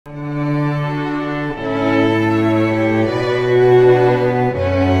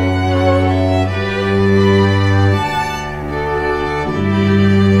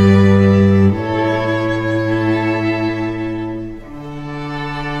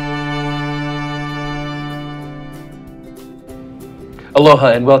Aloha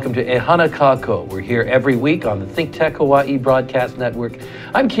and welcome to Ehana Kako. We're here every week on the ThinkTech Hawaii broadcast network.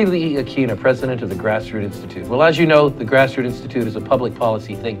 I'm Keli'i Akina, president of the Grassroots Institute. Well, as you know, the Grassroots Institute is a public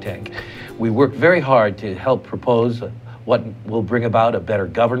policy think tank. We work very hard to help propose what will bring about a better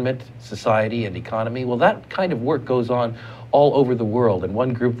government, society, and economy. Well, that kind of work goes on all over the world, and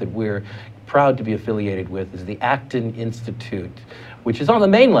one group that we're proud to be affiliated with is the Acton Institute, which is on the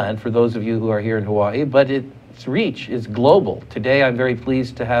mainland for those of you who are here in Hawaii, but its reach is global. Today, I'm very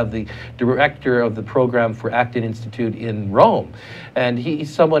pleased to have the director of the program for Acton Institute in Rome, and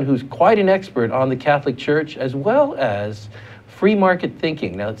he's someone who's quite an expert on the Catholic Church as well as free market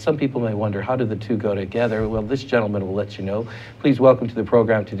thinking. Now, some people may wonder, how do the two go together? Well, this gentleman will let you know. Please welcome to the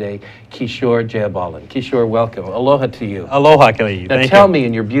program today, Kishore Jayabalan. Kishore, welcome. Aloha to you. Aloha, Keli'i. Now, tell me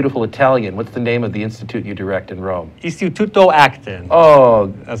in your beautiful Italian, what's the name of the institute you direct in Rome? Istituto Acton.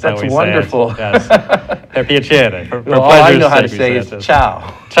 Oh, that's wonderful. Yes. Per piacere. Well, all I know how to say is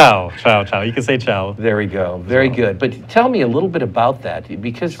ciao. Ciao, ciao, ciao. You can say ciao. There we go. Very good. But tell me a little bit about that,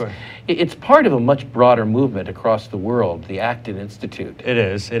 because Sure. it's part of a much broader movement across the world, the Acton Institute. It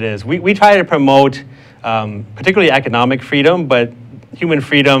is, it is. We try to promote particularly economic freedom, but human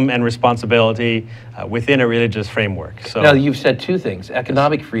freedom and responsibility within a religious framework. So now, you've said two things,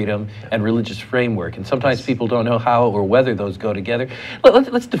 economic freedom and religious framework, and sometimes people don't know how or whether those go together.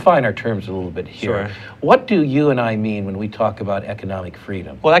 Let's define our terms a little bit here. Sure. What do you and I mean when we talk about economic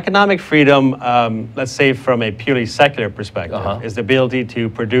freedom? Well, economic freedom, let's say from a purely secular perspective, is the ability to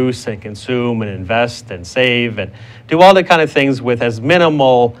produce and consume and invest and save and do all the kind of things with as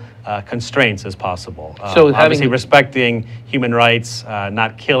minimal constraints as possible. So obviously respecting human rights,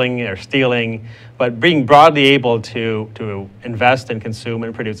 not killing or stealing, but being broadly able to invest and consume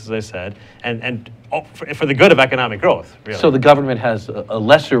and produce, as I said, and for the good of economic growth, really. So the government has a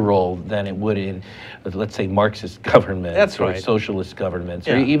lesser role than it would in, let's say, Marxist governments. That's or right. Socialist governments,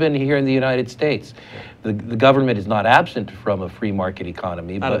 Yeah. or even here in the United States. The government is not absent from a free market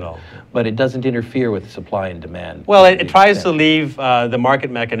economy, Not at all. but it doesn't interfere with supply and demand. Well, it tries to leave the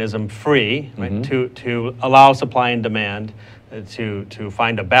market mechanism free, right, to allow supply and demand to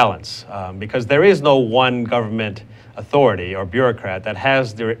find a balance, because there is no one government authority or bureaucrat that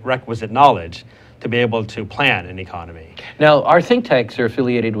has the requisite knowledge to be able to plan an economy. Now, our think tanks are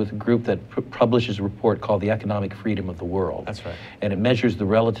affiliated with a group that publishes a report called the Economic Freedom of the World. That's right. And it measures the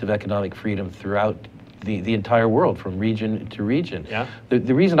relative economic freedom throughout the entire world, from region to region. Yeah.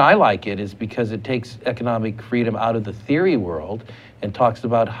 The reason I like it is because it takes economic freedom out of the theory world and talks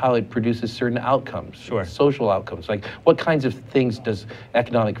about how it produces certain outcomes, Sure. social outcomes. Like, what kinds of things does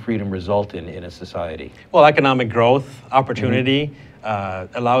economic freedom result in a society? Well, economic growth, opportunity,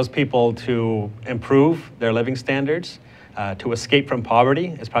 allows people to improve their living standards, to escape from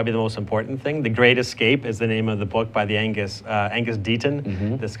poverty is probably the most important thing. The Great Escape is the name of the book by the Angus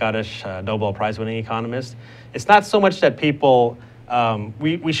Deaton, the Scottish Nobel Prize-winning economist. It's not so much that people,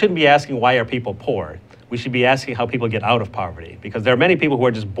 we shouldn't be asking why are people poor. We should be asking how people get out of poverty, because there are many people who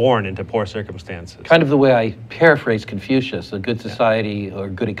are just born into poor circumstances. Kind of the way I paraphrase Confucius, a good society or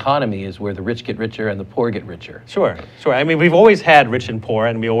good economy is where the rich get richer and the poor get richer. Sure, sure. I mean, we've always had rich and poor,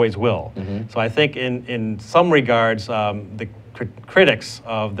 and we always will. So I think in some regards, the critics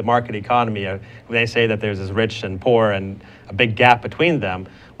of the market economy, when they say that there's this rich and poor and a big gap between them,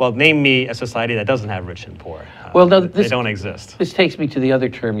 well, name me a society that doesn't have rich and poor. Well, no, they don't exist. This takes me to the other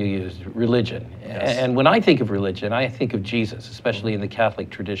term you used, religion. Yes. And when I think of religion, I think of Jesus, especially in the Catholic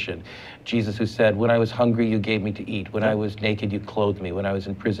tradition. Jesus who said, when I was hungry, you gave me to eat. When I was naked, you clothed me. When I was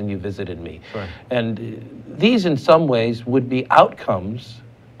in prison, you visited me. Sure. And these, in some ways, would be outcomes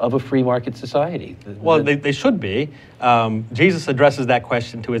of a free market society. Well, they should be. Jesus addresses that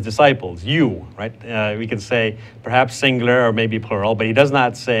question to his disciples, you, right? We can say perhaps singular or maybe plural, but he does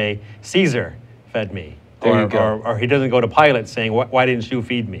not say, Caesar fed me. There you go. Or he doesn't go to Pilate saying, why didn't you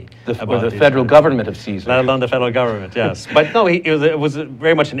feed me? Or the federal government of Caesar. Let alone the federal government, yes. But no, it was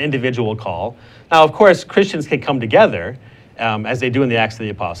very much an individual call. Now, of course, Christians can come together, as they do in the Acts of the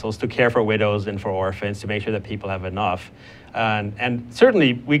Apostles, to care for widows and for orphans, to make sure that people have enough. And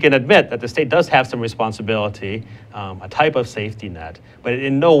certainly we can admit that the state does have some responsibility, a type of safety net, but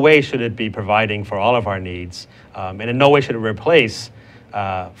in no way should it be providing for all of our needs, and in no way should it replace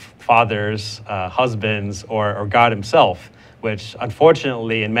fathers, husbands, or God himself, which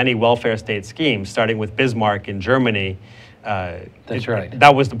unfortunately in many welfare state schemes, starting with Bismarck in Germany, That's right.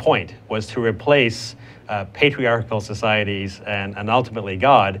 That was the point, was to replace patriarchal societies and ultimately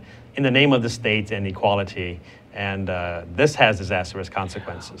God in the name of the state and equality. And this has disastrous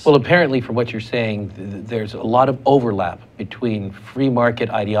consequences. Well, apparently, from what you're saying, there's a lot of overlap between free market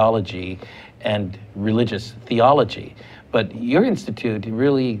ideology and religious theology. But your institute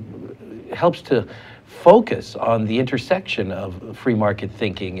really helps to focus on the intersection of free market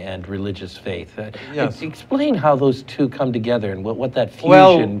thinking and religious faith. Yes. Explain how those two come together and what that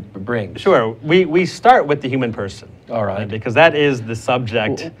fusion brings. Sure. We start with the human person. All right. Because that is the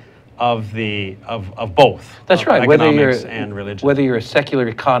subject of both. That's right. Economics and religion. Whether you're a secular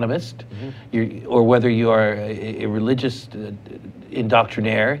economist, or whether you are a religious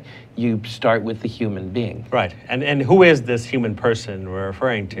indoctrinaire, you start with the human being. Right. And who is this human person we're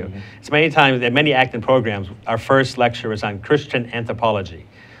referring to? It's many times in many Acton programs, our first lecture is on Christian anthropology.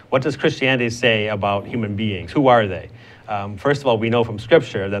 What does Christianity say about human beings? Who are they? First of all, we know from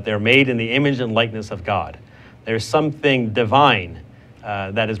Scripture that they're made in the image and likeness of God. There's something divine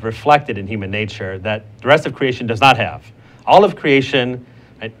that is reflected in human nature that the rest of creation does not have. All of creation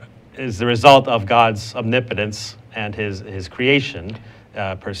is the result of God's omnipotence and his creation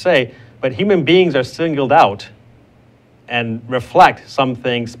per se, but human beings are singled out and reflect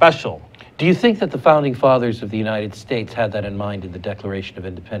something special. Do you think that the founding fathers of the United States had that in mind in the Declaration of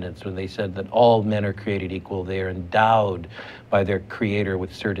Independence when they said that all men are created equal, they are endowed by their creator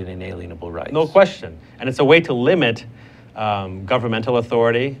with certain inalienable rights? No question. And it's a way to limit governmental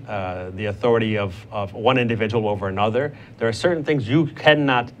authority, the authority of one individual over another. There are certain things you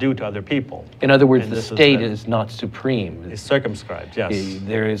cannot do to other people. In other words, the state is not supreme. It's circumscribed, yes.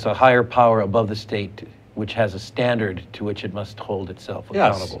 There is a higher power above the state which has a standard to which it must hold itself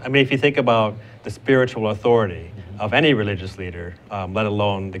accountable. Yes. I mean, if you think about the spiritual authority of any religious leader, let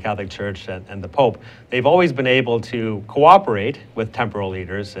alone the Catholic Church and the Pope, they've always been able to cooperate with temporal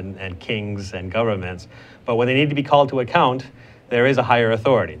leaders and kings and governments, but when they need to be called to account, there is a higher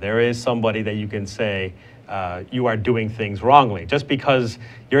authority. There is somebody that you can say, you are doing things wrongly. Just because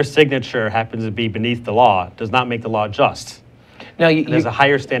your signature happens to be beneath the law does not make the law just. Now, there's a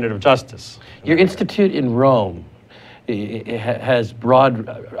higher standard of justice. Your institute in Rome it has broad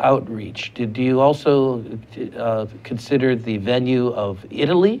outreach. Do you also consider the venue of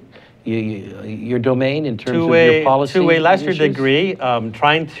Italy your domain in terms of your policy? To a lesser degree,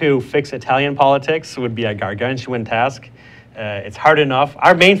 trying to fix Italian politics would be a gargantuan task. It's hard enough.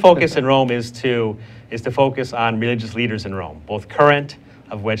 Our main focus in Rome is to focus on religious leaders in Rome, both current,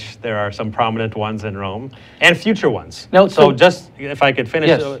 of which there are some prominent ones in Rome, and future ones. No, so just, if I could finish,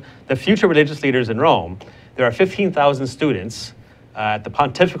 yes. The future religious leaders in Rome, there are 15,000 students at the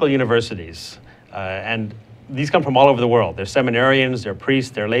pontifical universities, and these come from all over the world. They're seminarians, they're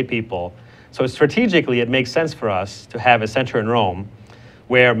priests, they're lay people. So strategically, it makes sense for us to have a center in Rome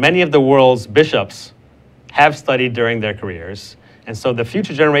where many of the world's bishops have studied during their careers, and so the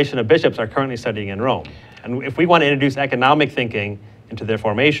future generation of bishops are currently studying in Rome. And if we want to introduce economic thinking into their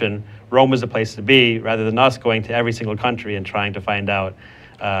formation, Rome is the place to be, rather than us going to every single country and trying to find out,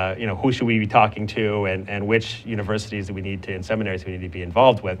 who should we be talking to and which universities do we need to and seminaries we need to be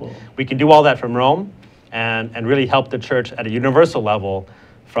involved with. Cool. We can do all that from Rome and really help the church at a universal level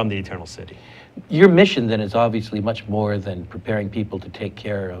from the eternal city. Your mission then is obviously much more than preparing people to take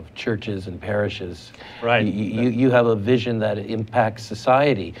care of churches and parishes. Right. You have a vision that impacts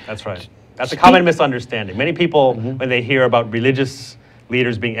society. That's right. That's a common misunderstanding. Many people, when they hear about religious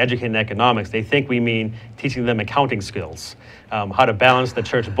leaders being educated in economics, they think we mean teaching them accounting skills, how to balance the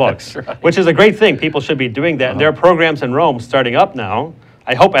church books, right. Which is a great thing. People should be doing that. And there are programs in Rome starting up now,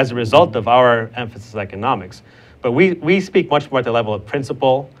 I hope as a result of our emphasis on economics. But we speak much more at the level of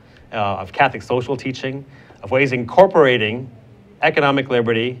principle, of Catholic social teaching, of ways incorporating economic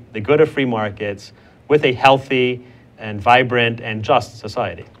liberty, the good of free markets, with a healthy and vibrant and just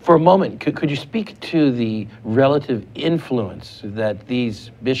society. For a moment, could you speak to the relative influence that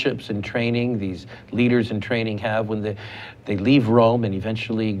these bishops in training, these leaders in training have when they leave Rome and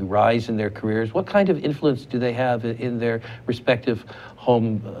eventually rise in their careers? What kind of influence do they have in their respective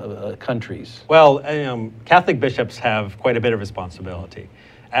home countries? Well, Catholic bishops have quite a bit of responsibility.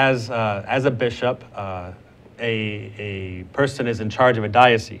 As a bishop, a person is in charge of a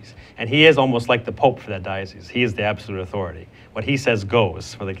diocese, and he is almost like the Pope for that diocese. He is the absolute authority. What he says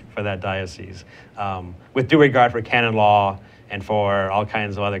goes for that diocese, with due regard for canon law and for all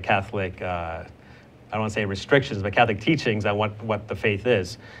kinds of other Catholic, I don't want to say restrictions, but Catholic teachings on what the faith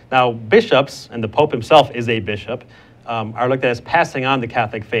is. Now, bishops, and the Pope himself is a bishop, are looked at as passing on the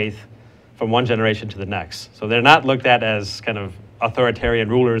Catholic faith from one generation to the next. So they're not looked at as kind of authoritarian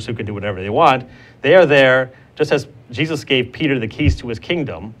rulers who can do whatever they want. They are there, just as Jesus gave Peter the keys to his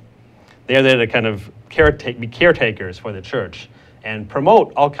kingdom, they are there to kind of be caretakers for the church and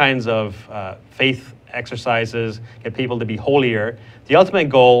promote all kinds of faith exercises, get people to be holier. The ultimate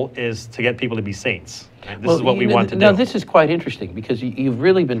goal is to get people to be saints. Right? This is what we want to do. Now, this is quite interesting because you've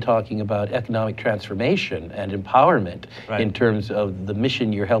really been talking about economic transformation and empowerment in terms of the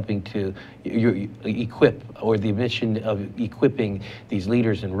mission you're helping to equip, or the mission of equipping these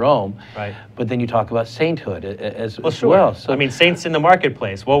leaders in Rome. Right. But then you talk about sainthood as sure. well. So, I mean, saints in the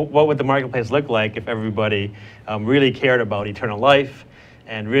marketplace. What would the marketplace look like if everybody really cared about eternal life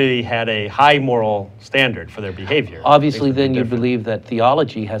and really had a high moral standard for their behavior? Obviously, then you believe that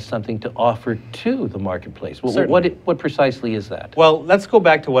theology has something to offer to the marketplace. Well, what precisely is that? Well, let's go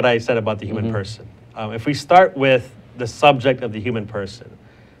back to what I said about the human person. If we start with the subject of the human person,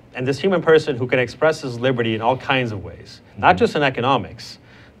 and this human person who can express his liberty in all kinds of ways, not just in economics,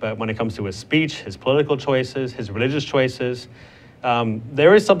 but when it comes to his speech, his political choices, his religious choices,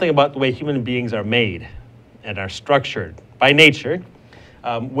 there is something about the way human beings are made and are structured by nature,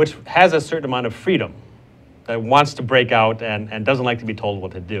 which has a certain amount of freedom, that wants to break out and doesn't like to be told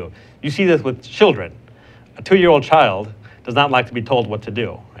what to do. You see this with children. A 2-year-old child does not like to be told what to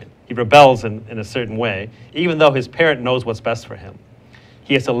do. Right? He rebels in a certain way, even though his parent knows what's best for him.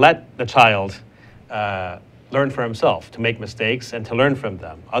 He has to let the child learn for himself, to make mistakes and to learn from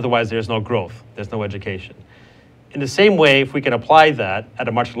them. Otherwise, there's no growth, there's no education. In the same way, if we can apply that at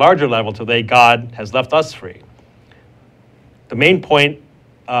a much larger level to the way God has left us free, the main point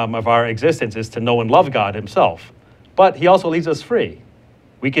of our existence is to know and love God himself. But he also leaves us free.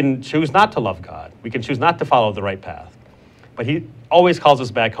 We can choose not to love God. We can choose not to follow the right path. But he always calls us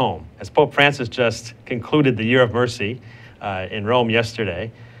back home. As Pope Francis just concluded the Year of Mercy in Rome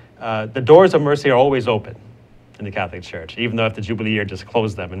yesterday, the doors of mercy are always open in the Catholic Church, even though after Jubilee year just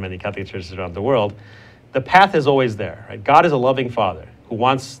closed them in many Catholic churches around the world. The path is always there. Right? God is a loving Father who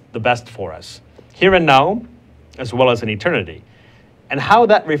wants the best for us, here and now, as well as in eternity. And how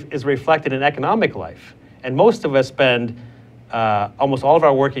that is reflected in economic life. And most of us spend almost all of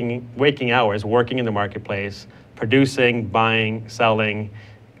our waking hours working in the marketplace, producing, buying, selling,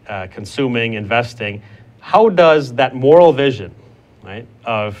 consuming, investing. How does that moral vision, right,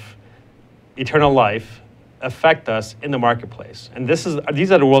 of eternal life affect us in the marketplace? And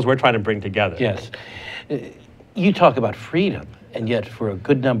these are the worlds we're trying to bring together. Yes. You talk about freedom, and yet for a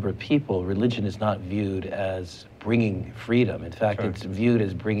good number of people, religion is not viewed as bringing freedom. In fact, it's viewed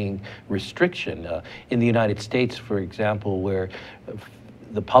as bringing restriction. In the United States, for example, where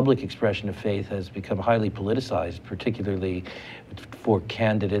the public expression of faith has become highly politicized, particularly for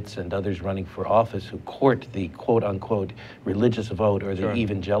candidates and others running for office who court the quote-unquote religious vote or the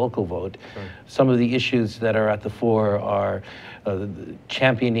evangelical vote. Some of the issues that are at the fore are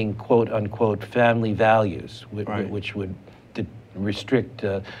championing quote-unquote family values, which would restrict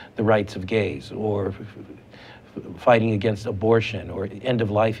the rights of gays, or fighting against abortion or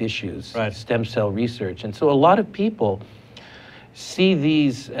end-of-life issues, stem cell research. And so a lot of people see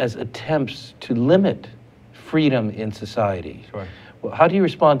these as attempts to limit freedom in society. Well, how do you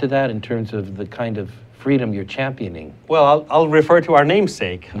respond to that in terms of the kind of freedom you're championing? Well, I'll refer to our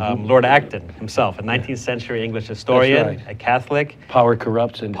namesake, Lord Acton himself, a 19th century English historian, a Catholic. Power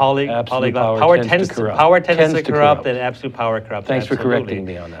corrupts and polyglot. Power tends to corrupt and absolute power corrupts. Thanks for correcting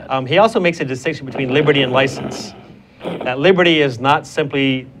me on that. He also makes a distinction between liberty and license. That liberty is not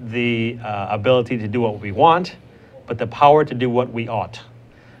simply the ability to do what we want, but the power to do what we ought.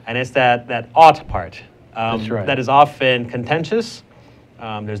 And it's that ought part that is often contentious.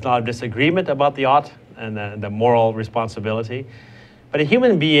 There's a lot of disagreement about the ought and the moral responsibility. But a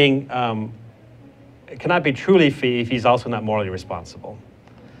human being cannot be truly free if he's also not morally responsible.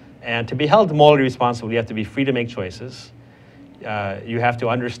 And to be held morally responsible, you have to be free to make choices. You have to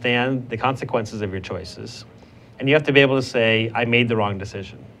understand the consequences of your choices. And you have to be able to say, I made the wrong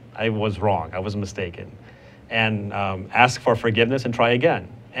decision. I was wrong. I was mistaken. And ask for forgiveness and try again.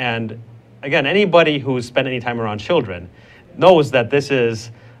 And again, anybody who's spent any time around children knows that this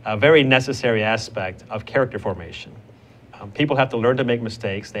is a very necessary aspect of character formation. People have to learn to make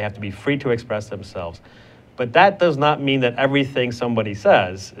mistakes. They have to be free to express themselves. But that does not mean that everything somebody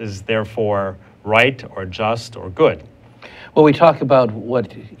says is therefore right or just or good. Well, we talk about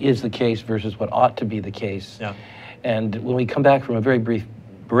what is the case versus what ought to be the case. Yeah. And when we come back from a very brief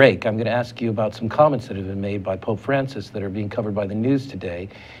break, I'm going to ask you about some comments that have been made by Pope Francis that are being covered by the news today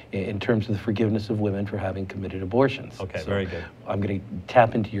in terms of the forgiveness of women for having committed abortions. Okay, so very good. I'm going to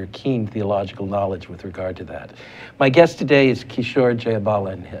tap into your keen theological knowledge with regard to that. My guest today is Kishore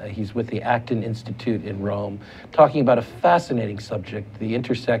Jayabalan. He's with the Acton Institute in Rome, talking about a fascinating subject, the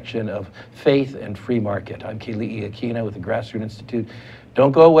intersection of faith and free market. I'm Keli'i Akina with the Grassroots Institute.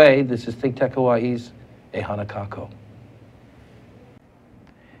 Don't go away. This is ThinkTech Hawaii's Ehana Kako.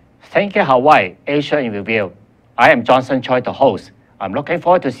 ThinkTech Hawaii, Asia in Review. I am Johnson Choi, the host. I'm looking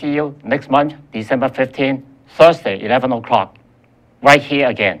forward to see you next month, December 15, Thursday, 11 o'clock, right here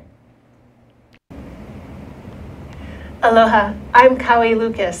again. Aloha, I'm Kaui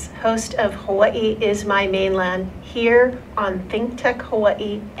Lucas, host of Hawaii is My Mainland, here on ThinkTech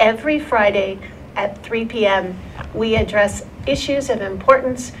Hawaii every Friday at 3 p.m. We address issues of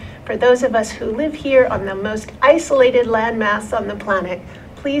importance for those of us who live here on the most isolated landmass on the planet.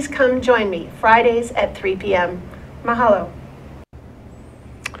 Please come join me Fridays at 3 p.m. Mahalo.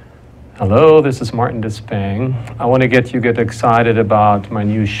 Hello, this is Martin Despang. I want to get excited about my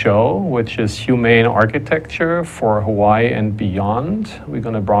new show, which is Humane Architecture for Hawaii and Beyond. We're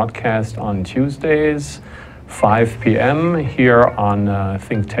going to broadcast on Tuesdays, 5 p.m. here on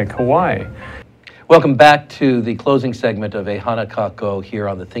ThinkTech Hawaii. Welcome back to the closing segment of Ehana Kako here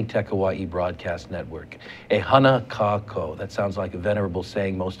on the ThinkTech Hawaii Broadcast Network. Ehana Kako, that sounds like a venerable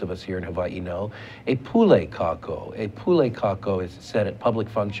saying most of us here in Hawaii know. A pule kako. A pule kako is said at public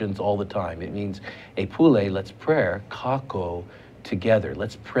functions all the time. It means a pule, let's pray, kako, together.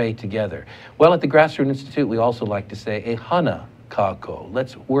 Let's pray together. Well, at the Grassroots Institute, we also like to say Ehana Kako.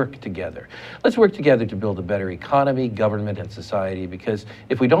 Let's work together. Let's work together to build a better economy, government, and society, because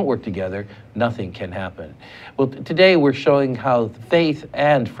if we don't work together, nothing can happen. Well, today we're showing how faith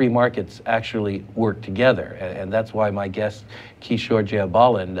and free markets actually work together, and that's why my guest, Kishore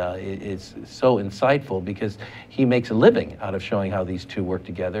Jayabalan, is so insightful, because he makes a living out of showing how these two work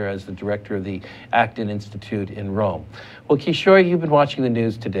together as the director of the Acton Institute in Rome. Well, Kishore, you've been watching the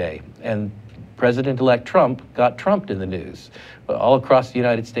news today, and President-elect Trump got trumped in the news. All across the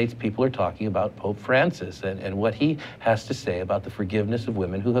United States, people are talking about Pope Francis and what he has to say about the forgiveness of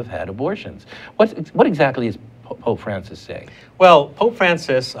women who have had abortions. What exactly is Pope Francis saying? Well, Pope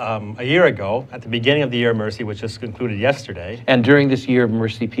Francis, a year ago, at the beginning of the Year of Mercy, which just concluded yesterday. And during this Year of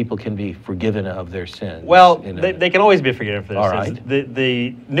Mercy, people can be forgiven of their sins. Well, they can always be forgiven for their sins. Right.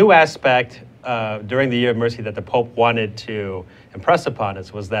 The new aspect during the Year of Mercy that the Pope wanted to impress upon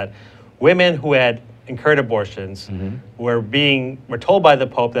us was that women who had incurred abortions were told by the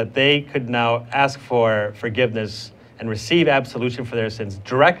Pope that they could now ask for forgiveness and receive absolution for their sins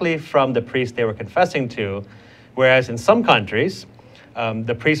directly from the priest they were confessing to, whereas in some countries,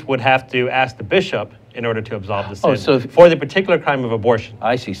 the priest would have to ask the bishop in order to absolve the sin for the particular crime of abortion.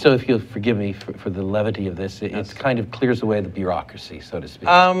 I see. So if you'll forgive me for the levity of this, it kind of clears away the bureaucracy, so to speak.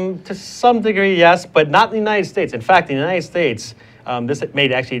 To some degree, yes, but not in the United States. In fact, in the United States, this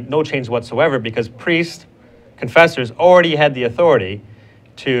made actually no change whatsoever, because priests, confessors already had the authority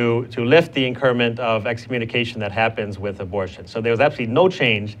to lift the incurment of excommunication that happens with abortion. So there was absolutely no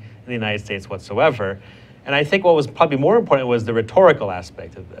change in the United States whatsoever. And I think what was probably more important was the rhetorical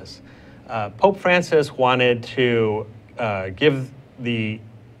aspect of this. Pope Francis wanted to give the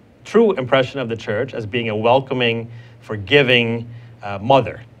true impression of the church as being a welcoming, forgiving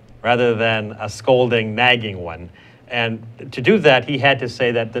mother, rather than a scolding, nagging one. And to do that, he had to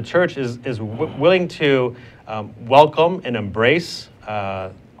say that the church is willing to welcome and embrace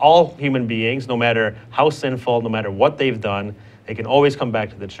all human beings, no matter how sinful, no matter what they've done. They can always come back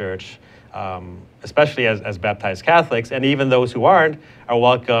to the church, especially as baptized Catholics. And even those who aren't are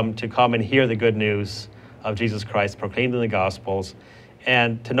welcome to come and hear the good news of Jesus Christ proclaimed in the Gospels,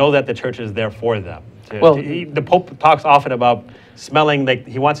 and to know that the church is there for them. The Pope talks often about smelling, like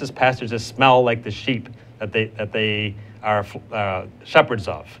he wants his pastors to smell like the sheep that they are shepherds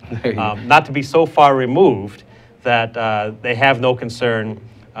of, not to be so far removed that they have no concern.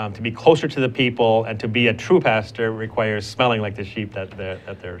 To be closer to the people and to be a true pastor requires smelling like the sheep that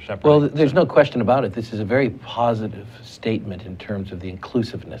they're shepherding. Well, there's no question about it. This is a very positive statement in terms of the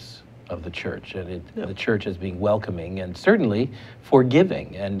inclusiveness of the church, and the church as being welcoming and certainly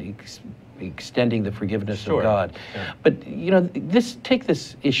forgiving and extending the forgiveness of God. Yeah. But take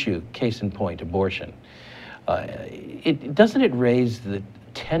this issue, case in point, abortion. Doesn't it raise the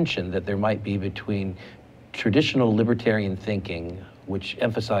tension that there might be between traditional libertarian thinking, which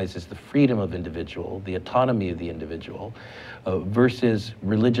emphasizes the freedom of individual, the autonomy of the individual, versus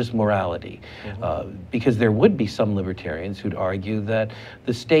religious morality? Because there would be some libertarians who'd argue that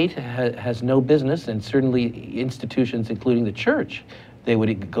the state has no business, and certainly institutions, including the church, they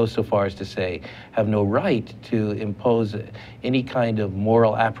would go so far as to say, have no right to impose any kind of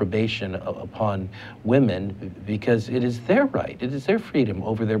moral approbation upon women, because it is their right, it is their freedom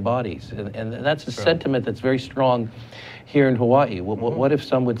over their bodies. And that's a sentiment that's very strong here in Hawaii. What if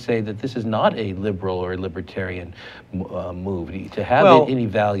some would say that this is not a liberal or libertarian move, to have any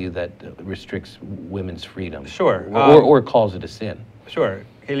value that restricts women's freedom? Sure. Or calls it a sin? Sure.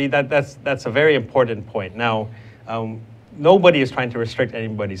 Keli'i, that's a very important point. Now, nobody is trying to restrict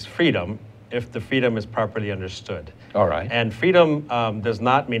anybody's freedom. if the freedom is properly understood. All right. And freedom does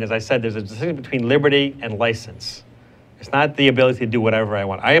not mean, as I said, there's a distinction between liberty and license. It's not the ability to do whatever I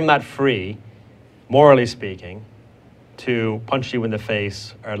want. I am not free, morally speaking, to punch you in the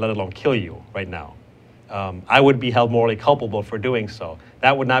face or let alone kill you right now. I would be held morally culpable for doing so.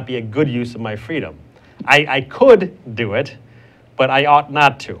 That would not be a good use of my freedom. I could do it, but I ought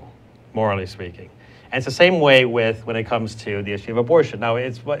not to, morally speaking. And it's the same way with when it comes to the issue of abortion. Now,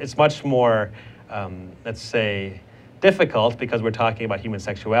 it's much more, let's say, difficult because we're talking about human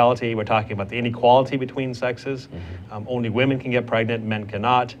sexuality. We're talking about the inequality between sexes. Only women can get pregnant, men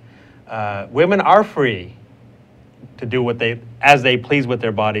cannot. Women are free to do as they please with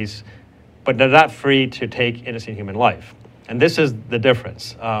their bodies, but they're not free to take innocent human life. And this is the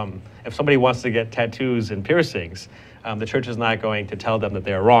difference. If somebody wants to get tattoos and piercings, the church is not going to tell them that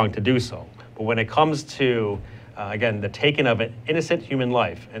they're wrong to do so. But when it comes to, again, the taking of an innocent human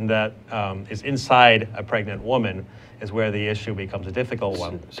life, and that is inside a pregnant woman, is where the issue becomes a difficult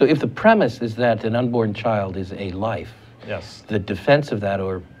one. So if the premise is that an unborn child is a life, yes, the defense of that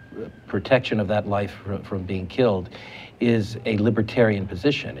or protection of that life from being killed is a libertarian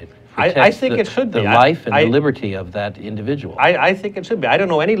position. It I think it should be. The life and the liberty of that individual. I think it should be. I don't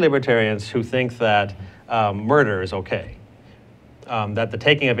know any libertarians who think that murder is okay, that the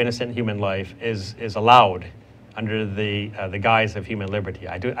taking of innocent human life is allowed under the guise of human liberty.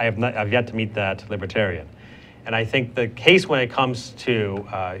 I've yet to meet that libertarian. And I think the case when it comes to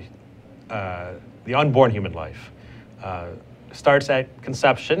the unborn human life starts at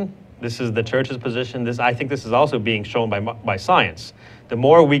conception. This is the church's position. I think this is also being shown by science. The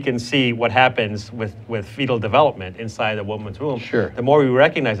more we can see what happens with fetal development inside a woman's womb, sure, the more we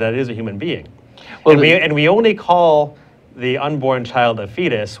recognize that it is a human being. Well, and we only call the unborn child a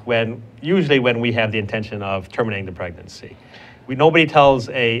fetus usually when we have the intention of terminating the pregnancy. Nobody tells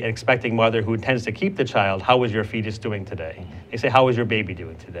an expecting mother who intends to keep the child, how is your fetus doing today? They say, how is your baby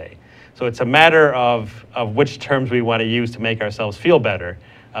doing today? So it's a matter of which terms we want to use to make ourselves feel better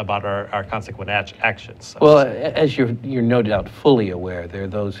about our consequent actions. Well, as you're no doubt fully aware, there are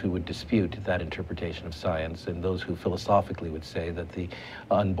those who would dispute that interpretation of science and those who philosophically would say that the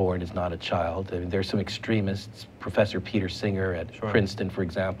unborn is not a child. I mean, there are some extremists, Professor Peter Singer at Princeton, for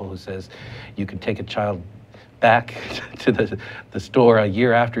example, who says you can take a child back to the store a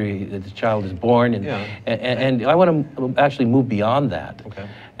year after the child is born. And I want to actually move beyond that. Okay.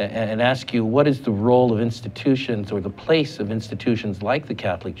 And ask you, what is the role of institutions or the place of institutions like the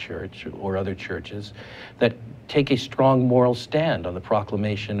Catholic Church or other churches that take a strong moral stand on the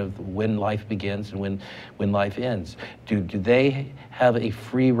proclamation of when life begins and when life ends? Do they have a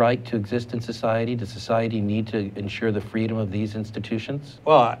free right to exist in society? Does society need to ensure the freedom of these institutions?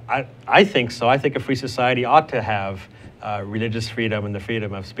 Well, I think so. I think a free society ought to have religious freedom and the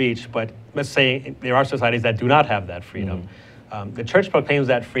freedom of speech, but let's say there are societies that do not have that freedom. The church proclaims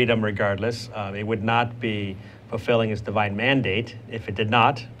that freedom regardless. It would not be fulfilling its divine mandate if it did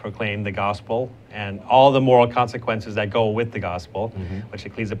not proclaim the gospel and all the moral consequences that go with the gospel, which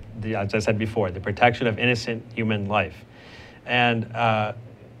includes, as I said before, the protection of innocent human life. And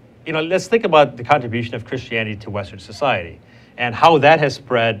let's think about the contribution of Christianity to Western society and how that has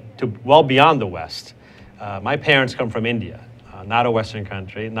spread to well beyond the West. My parents come from India, not a Western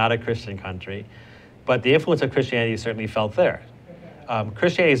country, not a Christian country. But the influence of Christianity is certainly felt there.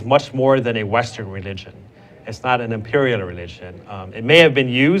 Christianity is much more than a Western religion. It's not an imperial religion. It may have been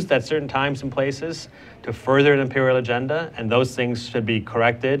used at certain times and places to further an imperial agenda, and those things should be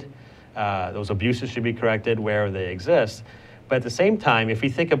corrected. Those abuses should be corrected where they exist. But at the same time, if we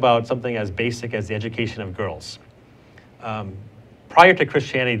think about something as basic as the education of girls, prior to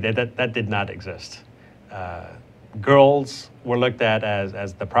Christianity, that did not exist. Girls were looked at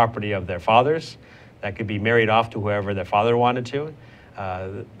as the property of their fathers. That could be married off to whoever their father wanted to.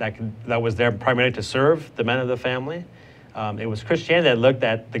 That was there primarily to serve the men of the family. It was Christianity that looked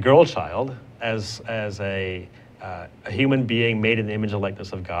at the girl child as a human being made in the image and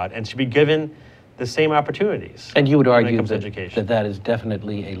likeness of God and should be given the same opportunities. And you would argue that is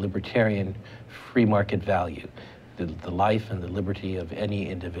definitely a libertarian free market value, the life and the liberty of any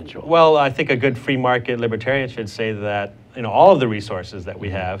individual. Well, I think a good free market libertarian should say that all of the resources that we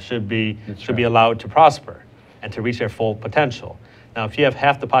have should be allowed to prosper and to reach their full potential. Now, if you have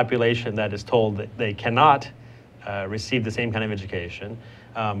half the population that is told that they cannot receive the same kind of education,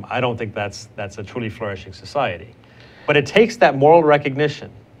 I don't think that's a truly flourishing society. But it takes that moral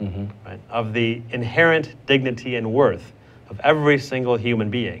recognition right, of the inherent dignity and worth of every single human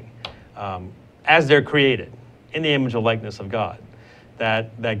being as they're created in the image and likeness of God,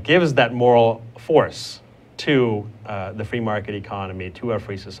 that gives that moral force to the free market economy, to our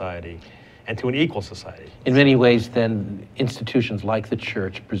free society, and to an equal society. In many ways, then, institutions like the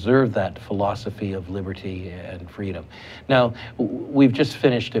church preserve that philosophy of liberty and freedom. Now, we've just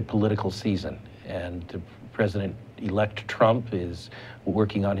finished a political season, and President-elect Trump is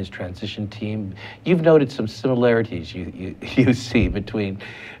working on his transition team. You've noted some similarities you see between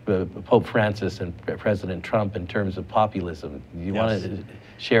Pope Francis and President Trump in terms of populism. You want to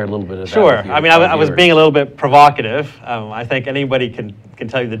share a little bit of that? Sure. I mean, I was being a little bit provocative. I think anybody can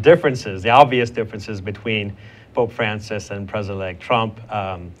tell you the differences, the obvious differences between Pope Francis and President-elect Trump.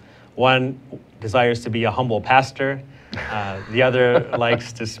 One desires to be a humble pastor. The other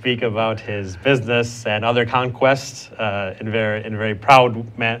likes to speak about his business and other conquests in a very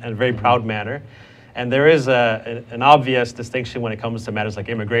proud manner. And there is an obvious distinction when it comes to matters like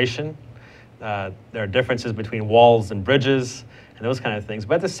immigration. There are differences between walls and bridges and those kind of things.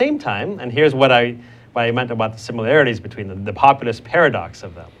 But at the same time, and here's what I meant about the similarities between them, the populist paradox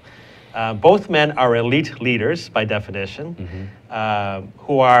of them. Both men are elite leaders by definition,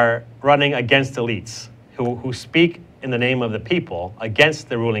 who are running against elites, who speak in the name of the people against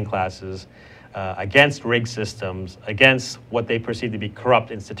the ruling classes, against rigged systems, against what they perceive to be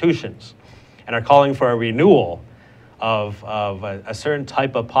corrupt institutions, and are calling for a renewal of a certain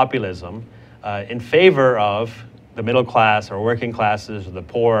type of populism in favor of the middle class or working classes or the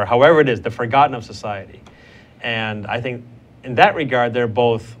poor, however it is, the forgotten of society. And I think in that regard, they're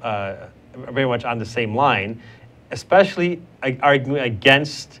both very much on the same line, especially arguing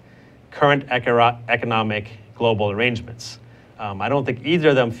against current economic global arrangements. I don't think either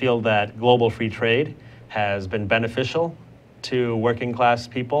of them feel that global free trade has been beneficial to working class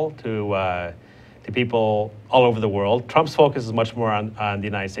people, to people all over the world. Trump's focus is much more on the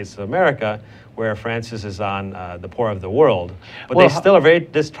United States of America, where Francis is on the poor of the world. But they still are very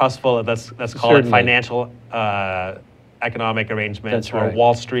distrustful of, let's call it financial economic arrangements, or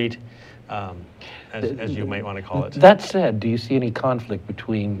Wall Street, as you might want to call it. That said, do you see any conflict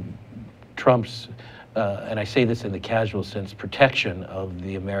between Trump's and I say this in the casual sense, protection of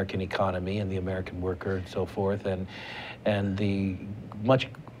the American economy and the American worker and so forth, and the much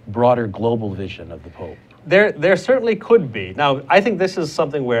broader global vision of the Pope? There certainly could be. Now, I think this is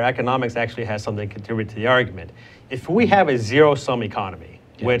something where economics actually has something to contribute to the argument. If we have a zero-sum economy,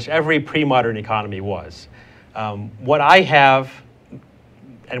 which every pre-modern economy was, what I have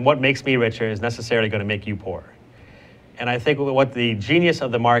and what makes me richer is necessarily going to make you poorer. And I think what the genius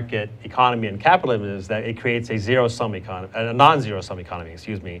of the market economy and capitalism is that it creates a zero-sum economy, a non-zero-sum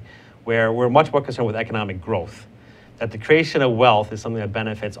economy, where we're much more concerned with economic growth. That the creation of wealth is something that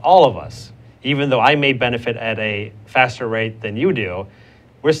benefits all of us. Even though I may benefit at a faster rate than you do,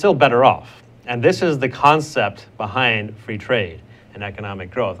 we're still better off. And this is the concept behind free trade and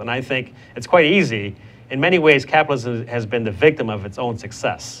economic growth. And I think it's quite easy. In many ways, capitalism has been the victim of its own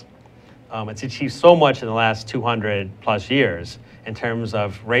success. It's achieved so much in the last 200 plus years in terms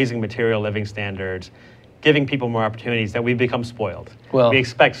of raising material living standards, giving people more opportunities, that we've become spoiled. We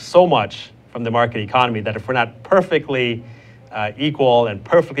expect so much from the market economy that if we're not perfectly equal and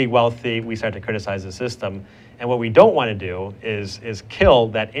perfectly wealthy, we start to criticize the system. And what we don't want to do is kill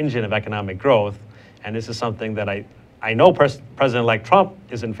that engine of economic growth. And this is something that I know President-elect Trump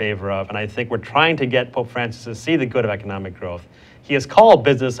is in favor of, and I think we're trying to get Pope Francis to see the good of economic growth. He has called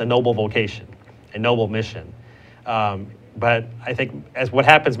business a noble vocation, a noble mission. But I think, as what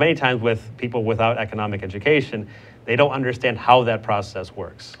happens many times with people without economic education, they don't understand how that process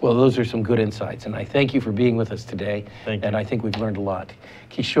works. Well, those are some good insights, and I thank you for being with us today. Thank you. And I think we've learned a lot.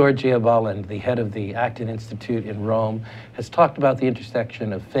 Kishore Jayabalan, the head of the Acton Institute in Rome, has talked about the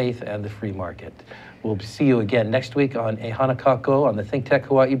intersection of faith and the free market. We'll see you again next week on E Hana Kako on the ThinkTech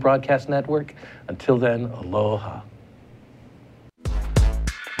Hawaii Broadcast Network. Until then, aloha.